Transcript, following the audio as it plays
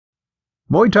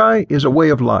Muay Thai is a way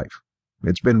of life.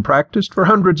 It's been practiced for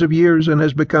hundreds of years and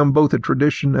has become both a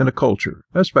tradition and a culture,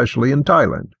 especially in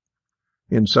Thailand.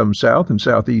 In some South and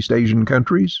Southeast Asian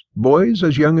countries, boys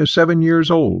as young as 7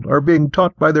 years old are being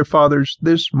taught by their fathers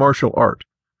this martial art.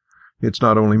 It's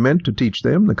not only meant to teach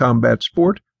them the combat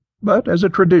sport, but as a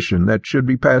tradition that should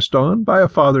be passed on by a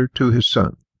father to his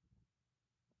son.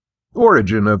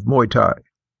 Origin of Muay Thai.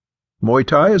 Muay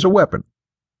Thai is a weapon.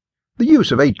 The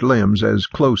use of 8 limbs as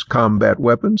close combat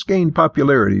weapons gained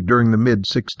popularity during the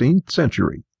mid-16th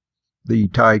century. The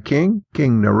Thai king,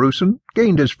 King Narusan,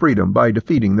 gained his freedom by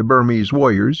defeating the Burmese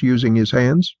warriors using his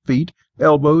hands, feet,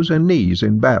 elbows, and knees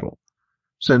in battle.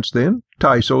 Since then,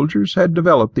 Thai soldiers had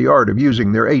developed the art of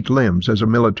using their 8 limbs as a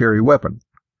military weapon.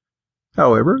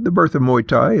 However, the birth of Muay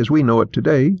Thai as we know it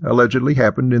today allegedly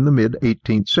happened in the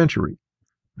mid-18th century.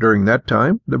 During that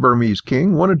time, the Burmese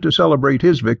king wanted to celebrate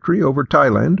his victory over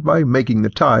Thailand by making the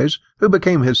Thais, who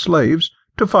became his slaves,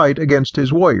 to fight against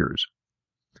his warriors.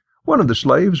 One of the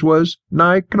slaves was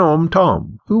Nai Knom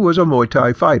Tom, who was a Muay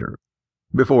Thai fighter.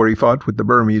 Before he fought with the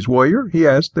Burmese warrior, he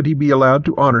asked that he be allowed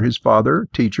to honor his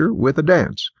teacher, with a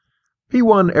dance. He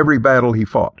won every battle he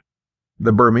fought.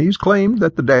 The Burmese claimed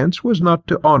that the dance was not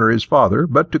to honor his father,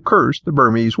 but to curse the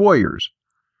Burmese warriors.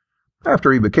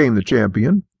 After he became the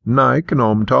champion, Nai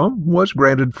Knom Tom was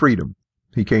granted freedom.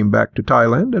 He came back to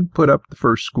Thailand and put up the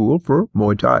first school for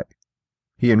Muay Thai.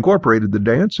 He incorporated the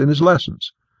dance in his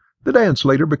lessons. The dance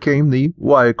later became the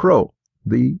Muay Crow,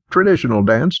 the traditional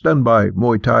dance done by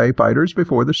Muay Thai fighters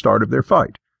before the start of their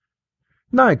fight.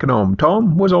 Nai Knom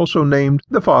Tom was also named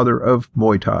the father of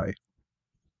Muay Thai.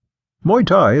 Muay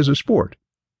Thai is a sport.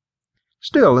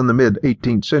 Still in the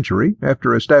mid-18th century,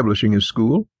 after establishing his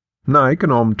school, Nai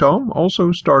Knom Tom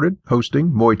also started hosting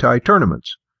Muay Thai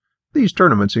tournaments. These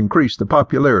tournaments increased the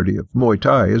popularity of Muay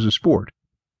Thai as a sport.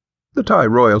 The Thai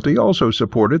royalty also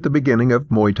supported the beginning of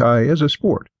Muay Thai as a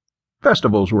sport.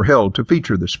 Festivals were held to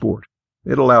feature the sport.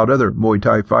 It allowed other Muay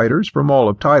Thai fighters from all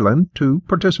of Thailand to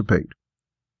participate.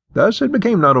 Thus it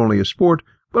became not only a sport,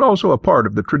 but also a part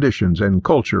of the traditions and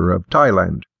culture of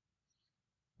Thailand.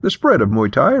 The spread of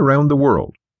Muay Thai around the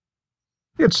world.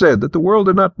 It's said that the world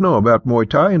did not know about Muay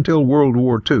Thai until World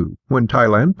War II, when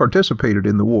Thailand participated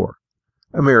in the war.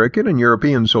 American and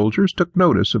European soldiers took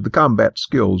notice of the combat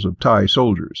skills of Thai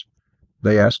soldiers.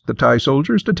 They asked the Thai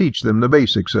soldiers to teach them the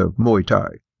basics of Muay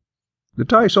Thai. The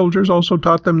Thai soldiers also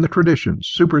taught them the traditions,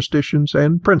 superstitions,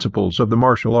 and principles of the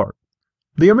martial art.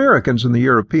 The Americans and the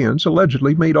Europeans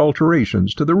allegedly made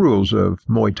alterations to the rules of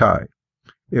Muay Thai.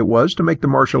 It was to make the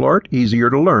martial art easier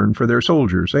to learn for their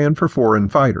soldiers and for foreign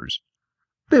fighters.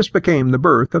 This became the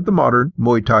birth of the modern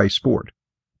Muay Thai sport.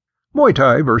 Muay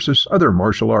Thai versus other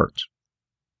martial arts.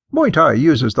 Muay Thai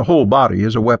uses the whole body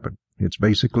as a weapon. It's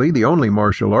basically the only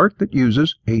martial art that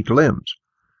uses 8 limbs.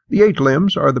 The 8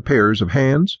 limbs are the pairs of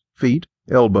hands, feet,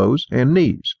 elbows, and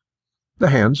knees. The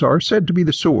hands are said to be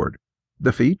the sword.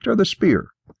 The feet are the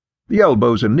spear. The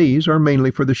elbows and knees are mainly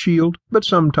for the shield, but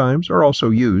sometimes are also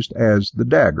used as the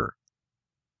dagger.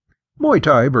 Muay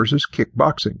Thai versus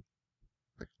kickboxing.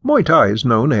 Muay Thai is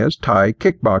known as Thai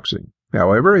kickboxing.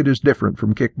 However, it is different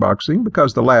from kickboxing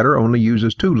because the latter only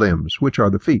uses 2 limbs, which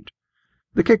are the feet.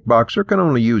 The kickboxer can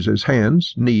only use his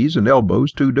hands, knees, and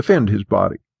elbows to defend his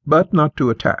body, but not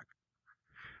to attack.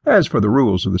 As for the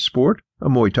rules of the sport, a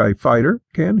Muay Thai fighter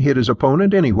can hit his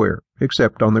opponent anywhere,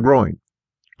 except on the groin.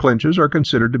 Clinches are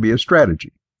considered to be a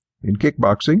strategy. In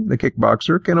kickboxing, the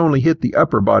kickboxer can only hit the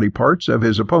upper body parts of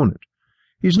his opponent.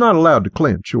 He's not allowed to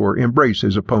clinch or embrace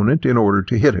his opponent in order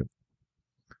to hit him.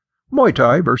 Muay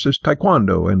Thai versus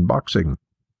Taekwondo and boxing.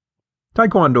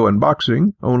 Taekwondo and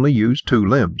boxing only use 2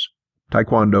 limbs.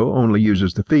 Taekwondo only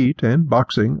uses the feet, and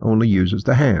boxing only uses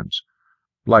the hands.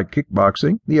 Like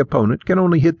kickboxing, the opponent can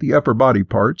only hit the upper body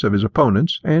parts of his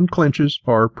opponents, and clinches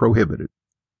are prohibited.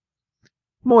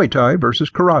 Muay Thai versus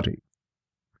Karate.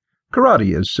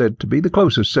 Karate is said to be the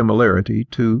closest similarity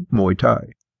to Muay Thai.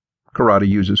 Karate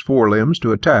uses 4 limbs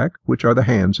to attack, which are the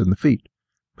hands and the feet.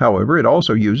 However, it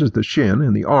also uses the shin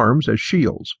and the arms as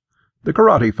shields. The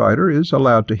karate fighter is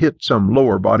allowed to hit some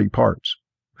lower body parts.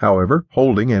 However,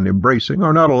 holding and embracing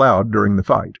are not allowed during the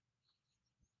fight.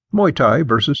 Muay Thai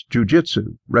versus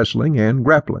Jiu-Jitsu, wrestling and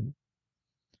grappling.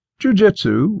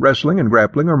 Jiu-Jitsu, wrestling, and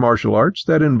grappling are martial arts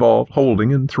that involve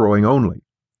holding and throwing only.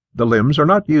 The limbs are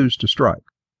not used to strike.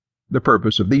 The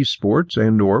purpose of these sports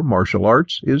and/or martial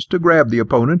arts is to grab the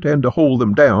opponent and to hold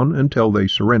them down until they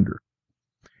surrender.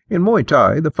 In Muay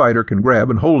Thai, the fighter can grab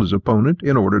and hold his opponent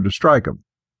in order to strike him.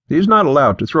 He is not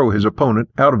allowed to throw his opponent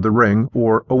out of the ring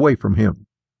or away from him.